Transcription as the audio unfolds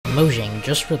Mojang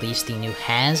just released the new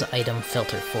hasitem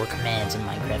filter for commands in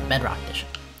Minecraft Bedrock Edition.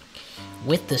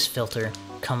 With this filter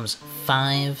comes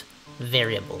 5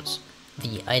 variables: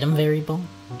 the item variable,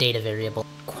 data variable,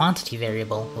 quantity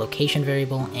variable, location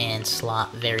variable, and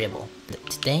slot variable.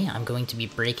 Today I'm going to be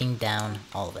breaking down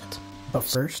all of it. But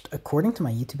first, according to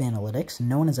my YouTube analytics,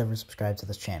 no one has ever subscribed to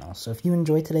this channel, so if you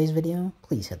enjoyed today's video,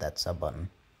 please hit that sub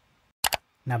button.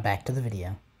 Now back to the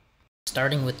video.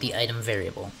 Starting with the item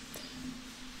variable,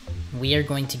 we are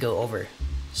going to go over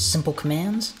simple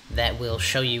commands that will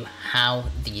show you how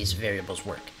these variables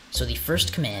work. So the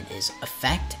first command is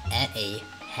effect at a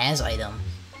hasitem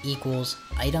equals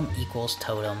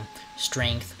totem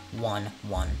strength 1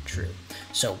 1 true.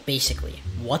 So basically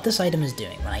what this item is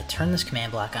doing when I turn this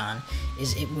command block on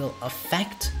is it will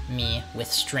affect me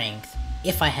with strength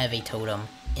if I have a totem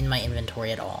in my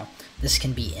inventory at all. This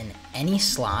can be in any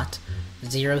slot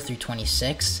 0 through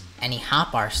 26, any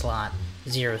hotbar slot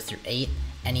 0 through 8,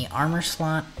 any armor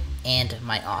slot, and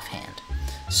my offhand.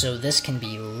 So this can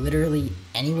be literally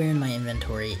anywhere in my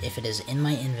inventory. If it is in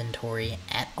my inventory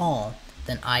at all,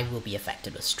 then I will be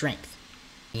affected with strength.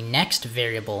 The next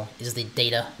variable is the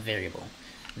data variable.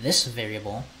 This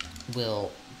variable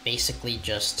will basically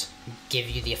just give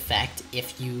you the effect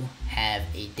if you have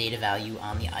a data value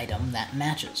on the item that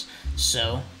matches.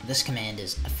 So this command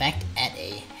is effect at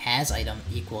a hasitem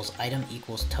equals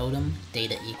totem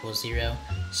data equals 0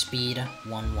 speed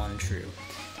 1 1 true.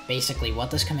 Basically what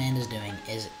this command is doing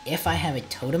is if I have a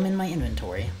totem in my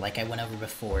inventory like I went over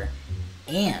before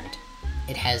and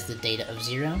it has the data of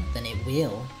 0, then it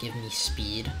will give me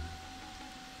speed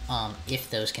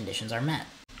if those conditions are met.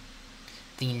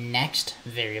 The next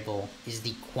variable is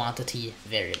the quantity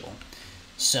variable.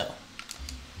 So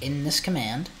in this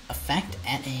command, effect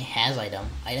at a hasitem,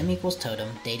 item equals totem,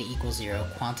 data equals 0,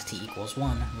 quantity equals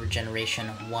 1, regeneration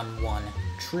 1 1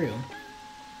 true.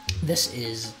 This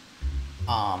is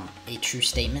a true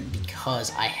statement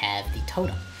because I have the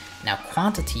totem. Now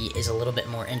quantity is a little bit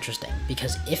more interesting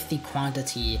because if the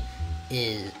quantity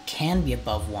can be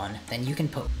above 1, then you can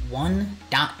put 1 ...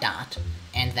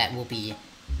 and that will be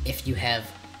if you have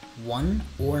 1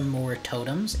 or more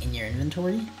totems in your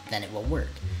inventory, then it will work.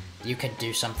 You could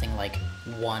do something like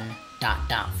 1 ...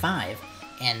 5,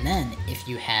 and then if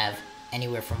you have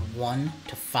anywhere from 1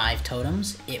 to 5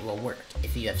 totems, it will work.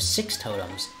 If you have 6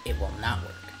 totems, it will not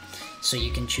work. So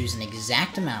you can choose an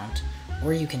exact amount,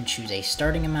 or you can choose a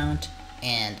starting amount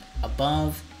and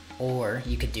above, or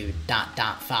you could do ...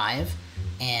 5,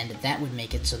 and that would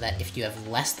make it so that if you have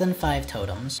less than 5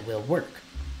 totems, it will work.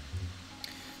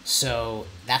 So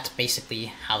that's basically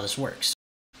how this works.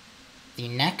 The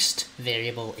next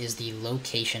variable is the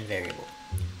location variable.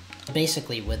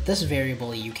 Basically, with this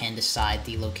variable, you can decide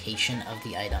the location of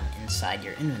the item inside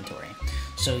your inventory.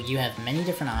 So you have many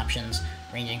different options,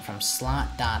 ranging from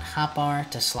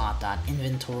slot.hotbar to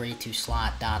slot.inventory to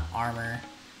slot.armor,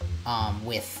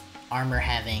 with armor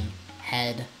having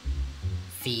head,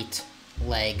 feet,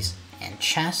 legs, and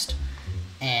chest,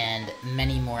 and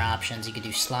many more options. You could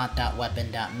do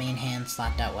slot.weapon.mainhand,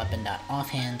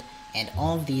 slot.weapon.offhand, and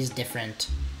all of these different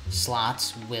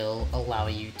slots will allow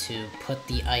you to put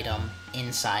the item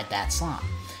inside that slot.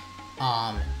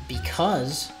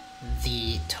 Because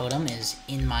the totem is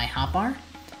in my hotbar,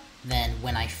 then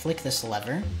when I flick this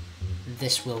lever,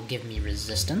 this will give me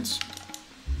resistance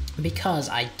because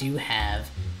I do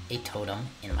have a totem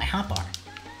in my hotbar.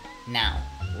 Now,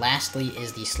 lastly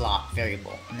is the slot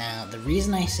variable. Now, the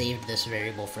reason I saved this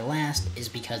variable for last is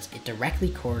because it directly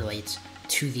correlates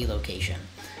to the location.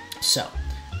 So,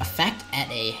 effect at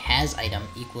a hasitem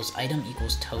equals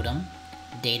totem,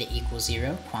 data equals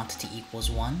 0, quantity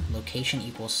equals 1, location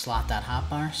equals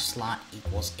slot.hotbar, slot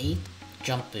equals 8,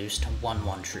 jump boost 1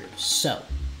 1 true. So,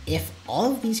 if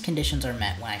all of these conditions are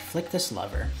met when I flick this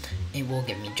lever, it will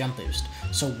give me jump boost.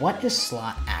 So what is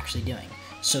slot actually doing?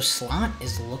 So slot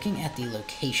is looking at the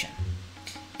location,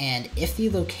 and if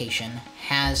the location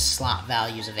has slot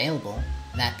values available,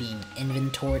 that being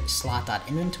inventory,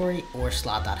 slot.inventory or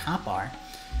slot.hotbar,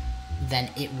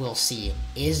 then it will see,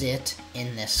 is it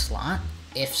in this slot?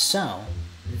 If so,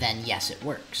 then yes, it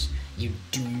works. You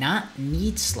do not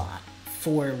need slot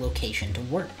for location to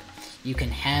work. You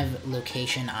can have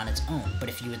location on its own, but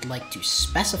if you would like to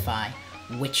specify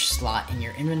which slot in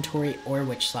your inventory or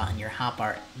which slot in your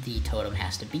hotbar the totem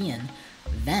has to be in,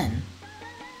 then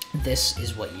this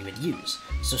is what you would use.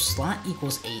 So slot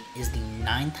equals 8 is the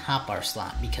 9th hotbar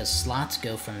slot because slots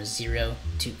go from 0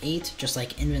 to 8, just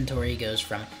like inventory goes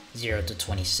from 0 to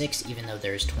 26, even though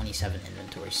there's 27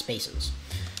 inventory spaces.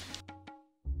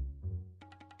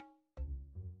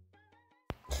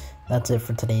 That's it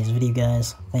for today's video,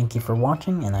 guys. Thank you for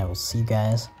watching, and I will see you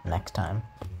guys next time.